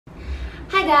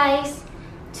Hi guys!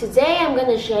 Today I'm going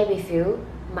to share with you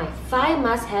my 5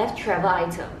 must-have travel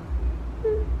items.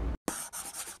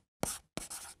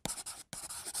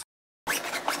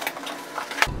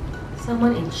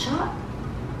 Someone in shot?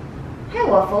 Hi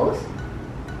Waffles!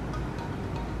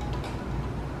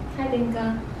 Hi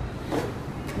Linka!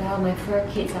 Well, my fur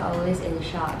kids are always in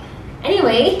shot.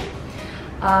 Anyway,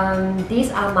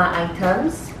 these are my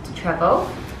items to travel.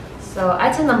 So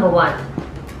item number 1.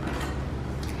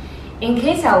 In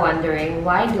case you're wondering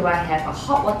why do I have a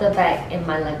hot water bag in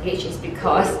my luggage, is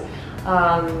because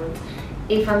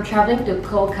if I'm traveling to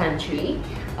cold country,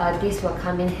 this will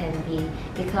come in handy,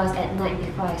 because at night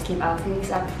before I sleep I'll fill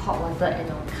this up with hot water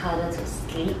and I'll cuddle to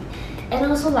sleep. And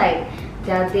also, like,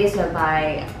 there are days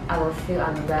whereby I will feel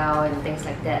unwell and things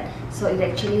like that, so it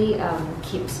actually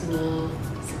keeps me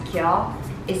secure.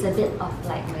 It's a bit of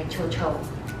like my cho-cho.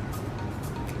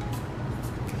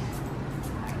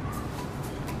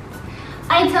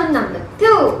 Item number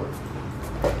 2.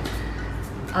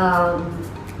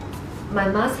 My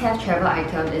must-have travel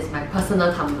item is my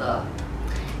personal tumbler,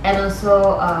 and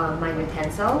also my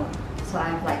utensil. So I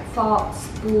have like fork,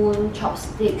 spoon,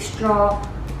 chopstick, straw,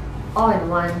 all in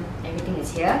one. Everything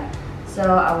is here.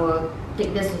 So I will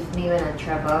take this with me when I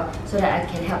travel so that I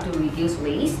can help to reduce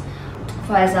waste.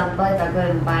 For example, if I go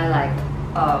and buy like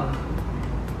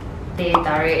teh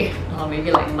tarik, or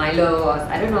maybe like Milo, or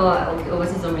I don't know,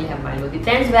 overseas don't really have Milo,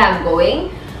 depends where I'm going,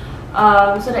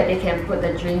 so that they can put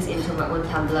the drinks into my own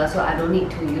tumbler, so I don't need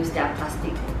to use their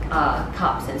plastic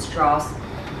cups and straws.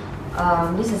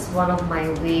 This is one of my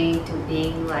way to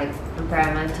being like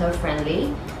environmental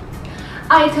friendly.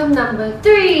 Item number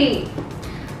 3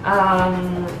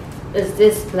 is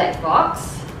this black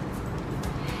box.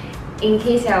 In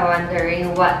case you're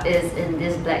wondering what is in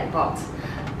this black box,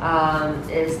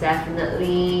 is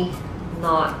definitely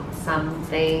not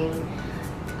something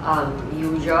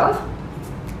usual.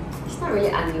 It's not really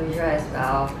unusual as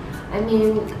well. I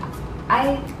mean,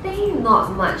 I think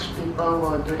not much people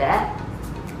will do that.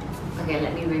 Okay,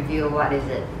 let me review. What is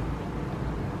it?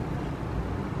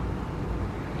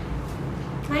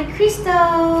 My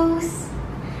crystals!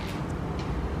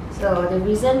 So the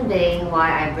reason being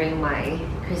why I bring my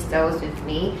crystals with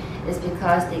me is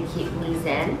because they keep me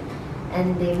zen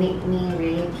and they make me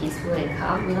really peaceful and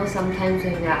calm. You know, sometimes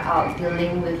when we are out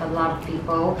dealing with a lot of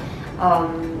people,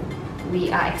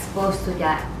 we are exposed to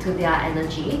their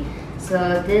energy.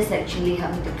 So this actually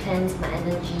helps me to cleanse my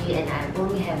energy, and I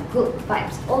only have good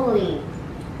vibes only.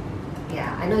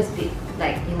 Yeah, I know it's big.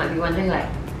 Like, you might be wondering, like,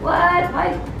 what?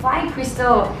 Why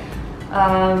crystal?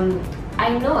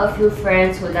 I know a few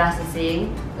friends who does the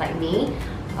same, like me.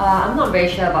 I'm not very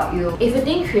sure about you. If you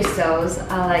think crystals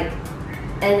are like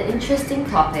an interesting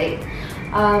topic,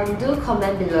 do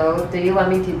comment below. Do you want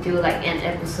me to do like an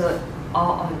episode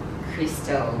all on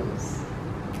crystals?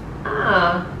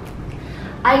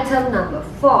 Item number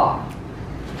 4.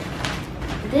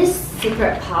 This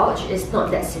secret pouch is not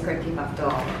that secretive after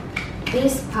all.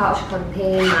 This pouch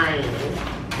contains my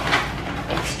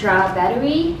extra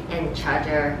battery and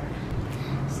charger.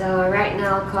 So right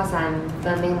now, cause I'm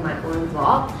filming my own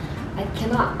vlog, I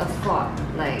cannot afford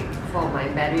like for my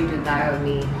battery to die on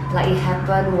me. Like, it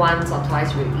happened once or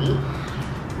twice already.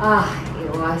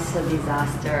 It was a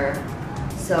disaster.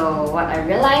 So what I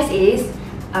realized is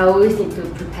I always need to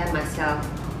prepare myself,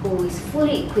 always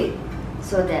fully equipped,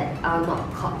 so that I'll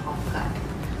not caught off guard.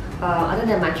 Other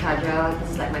than my charger,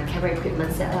 this is like my camera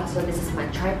equipment set lah. So this is my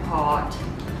tripod.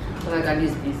 Oh my god,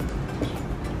 use this.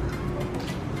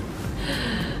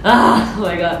 Oh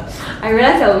my god. I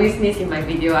realized I always sneeze in my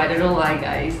video. I don't know why,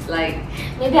 guys. Like,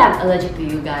 maybe I'm allergic to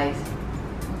you guys.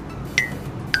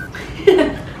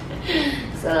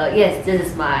 So yes, this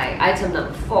is my item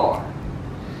number 4.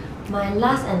 My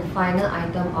last and final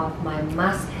item of my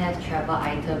must-have travel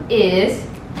item is...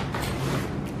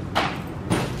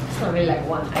 It's not really like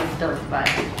one item, but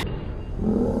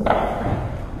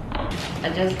I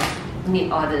just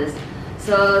need all this.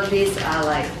 So these are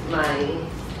like my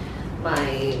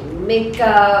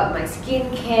makeup, my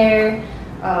skincare.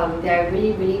 They're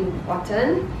really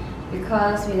important,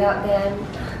 because without them,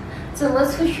 怎么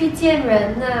出去见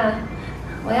人呢？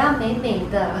我要美美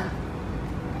的。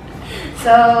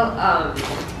So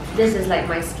this is like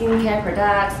my skincare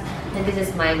products, and this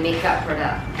is my makeup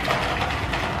product.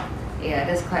 Yeah,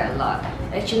 that's quite a lot.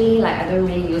 Actually, like, I don't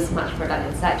really use much product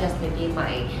inside, just maybe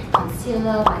my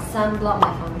concealer, my sunblock,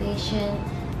 my foundation,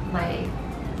 my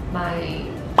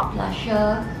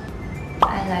blusher,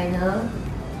 eyeliner,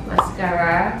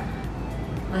 mascara,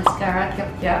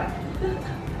 cap.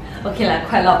 Okay, like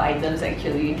quite a lot of items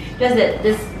actually. Just that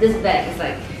this bag is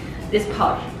like, this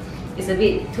pouch is a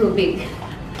bit too big.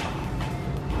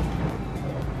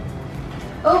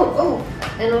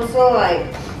 And also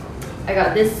like I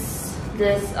got this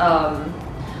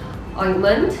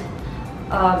ointment.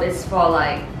 It's for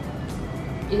like,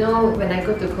 you know, when I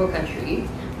go to cold country,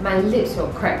 my lips will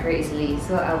crack very easily,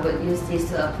 so I would use this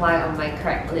to apply on my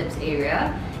cracked lips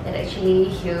area. It actually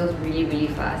heals really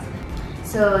fast.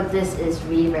 So this is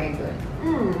really very good.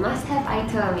 Must have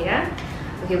item, yeah?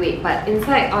 Okay, wait, but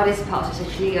inside all this pouch is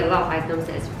actually a lot of items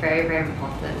that is very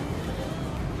important.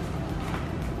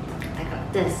 I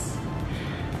got this.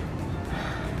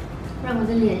 让我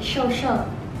的脸瘦瘦，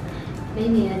美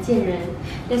美的见人。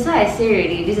That's why I say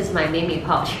already, this is my 美美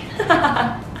pouch.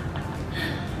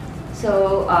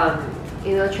 So,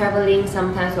 you know, traveling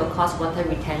sometimes will cause water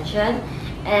retention,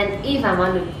 and if I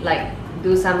want to like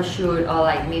do some shoot or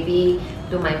like maybe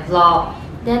do my vlog,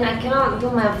 then I cannot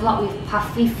do my vlog with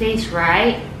puffy face,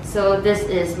 right? So this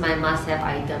is my must-have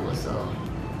item also.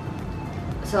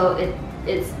 So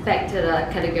it's back to the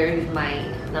category with my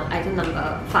item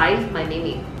number 5, my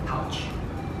Mimi pouch.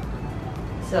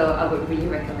 So I would really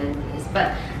recommend this,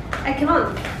 but I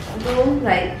cannot do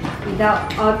like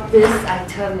without all this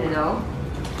item, you know.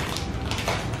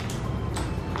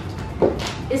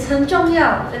 It's 很重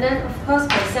要, and then of course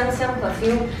my 香香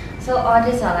perfume. So all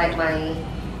these are like my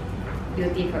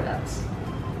beauty products.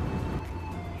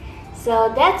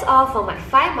 So that's all for my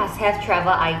 5 must-have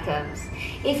travel items.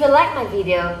 If you like my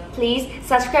video, please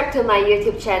subscribe to my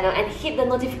YouTube channel and hit the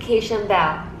notification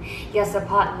bell. Your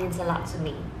support means a lot to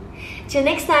me. Till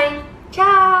next time,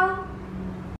 ciao!